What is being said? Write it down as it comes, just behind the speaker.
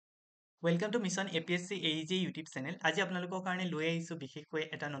Welcome to Mission APSC AEJ YouTube channel. আজি আপোনালোকৰ কাৰণে লৈ আহিছো বিশেষকৈ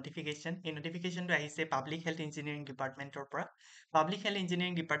এটা নটিফিকেশন। এই নটিফিকেশনটো আহিছে পাব্লিক হেল্থ ইঞ্জিনিয়াৰিং ডিপাৰ্টমেন্টৰ পৰা। পাব্লিক হেল্থ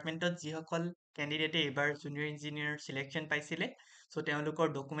ইঞ্জিনিয়াৰিং ডিপাৰ্টমেন্টত যিসকল ক্যান্ডিডেটে এবাৰ জুনিয়ৰ ইঞ্জিনিয়াৰ সিলেকশন পাইছিলে সো তেওঁলোকৰ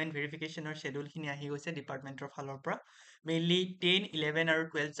ডকুমেন্ট ভেৰিফিকেশনৰ শেডিউলখিনি আহি গৈছে ডিপাৰ্টমেন্টৰ ফালৰ পৰা। মেইনলি 10, 11 আৰু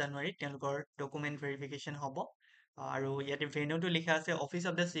 12 জানুৱাৰী তেওঁলোকৰ ডকুমেন্ট ভেৰিফিকেশন হ'ব। আৰু ইয়াতে ভেন্যুটো লিখা আছে office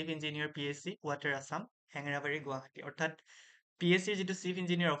of the chief engineer PHC water Assam Hengerabari Guwahati অৰ্থাৎ PHC যিটো চিফ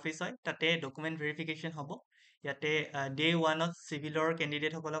ইঞ্জিনিয়াৰ অফিচ হয় তাতে ডকুমেন্ট ভেৰিফিকেশন হ'ব ইয়াতে ডে 1 ত সিভিলৰ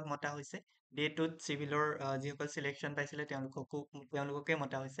ক্যান্ডিডেট সকলক মতা হৈছে ডে 2 ত সিভিলৰ যিসকল সিলেকশন পাইছিলে তেওঁলোককে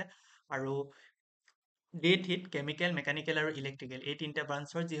মতা হৈছে আৰু ডে 3 ত কেমিকেল মেকানিকেল আৰু ইলেক্ট্ৰিকেল এই তিনটা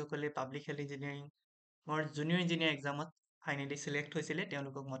ব্ৰাঞ্চৰ যিসকলে public health ইঞ্জিনিয়াৰিংৰ junior engineer এক্সামত finally select হৈছিলে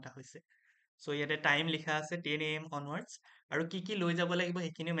তেওঁলোকক মতা হৈছে সো ইয়াতে টাইম লিখা আছে 10 AM onwards আৰু কি লৈ যাব লাগিব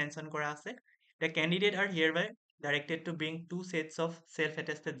সেইখিনি মেনশন কৰা আছে The candidate are hereby directed to bring 2 sets of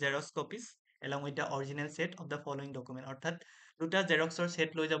self-attested Xerox copies along with the original set of the following document. অৰ্থাৎ দুটা জেৰক্সৰ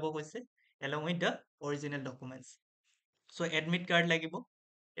সেট লৈ যাব কৈছে along with the original documents. So admit card লাগিব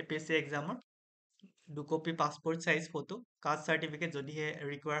APSC এক্সামৰ 2 copy passport size photo, caste certificate যদিহে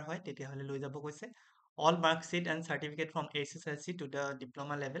require হয় তেতিয়াহলে লৈ যাব কৈছে. All mark sheet and certificate from SSLC to the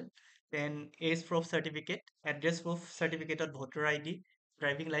diploma level. Then age proof certificate, address proof certificate of voter ID,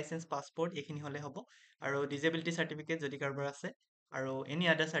 driving licence passport এইখিনি হলে হ'ব আৰু ডিজেবিলিটি সাৰ্টিফিকেট যদি কাৰোবাৰ আছে আৰু any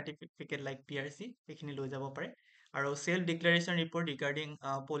other certificate like PRC এইখিনি লৈ যাব পাৰে আৰু self ডিক্লাৰেশন report regarding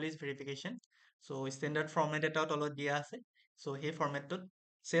police verification so standard format এটা তলত দিয়া আছে সো সেই ফৰ্মেটটোত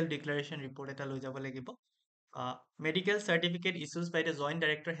সেলফ ডিক্লাৰেশন ৰিপোৰ্ট এটা লৈ যাব লাগিব medical certificate issues by the joint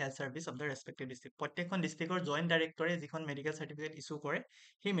director health service of the ৰেসপেক্টিভ district প্ৰত্যেকখন ডিস্ট্ৰিক্টৰ জইণ্ট ডাইৰেক্টৰে যিখন মেডিকেল সাৰ্টিফিকেট ইছ্যু কৰে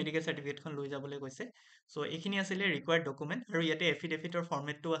সেই মেডিকেল সাৰ্টিফিকেটখন লৈ যাবলৈ কৈছে সো এইখিনি আছিল ৰিকোয়াৰ্ড ডকুমেন্ট আৰু ইয়াতে এফিডেভিটৰ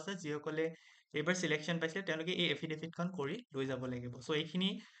ফৰ্মেটটো আছে যিসকলে এইবাৰ সিলেকশন পাইছে তেওঁলোকে এই এফিডেভিটখন কৰি লৈ যাব লাগিব সো এইখিনি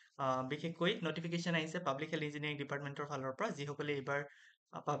বিশেষকৈ নটিফিকেশন আহিছে পাব্লিক হেল্থ ইঞ্জিনিয়াৰিং ডিপাৰ্টমেন্টৰ ফালৰ পৰা যিসকলে এইবাৰ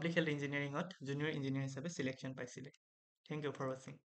পাব্লিক হেল্থ ইঞ্জিনিয়াৰিংত জুনিয়ৰ ইঞ্জিনিয়াৰ হিচাপে সিলেকশন পাইছিলে থ্যাংক ইউ ফৰ ওয়াচিং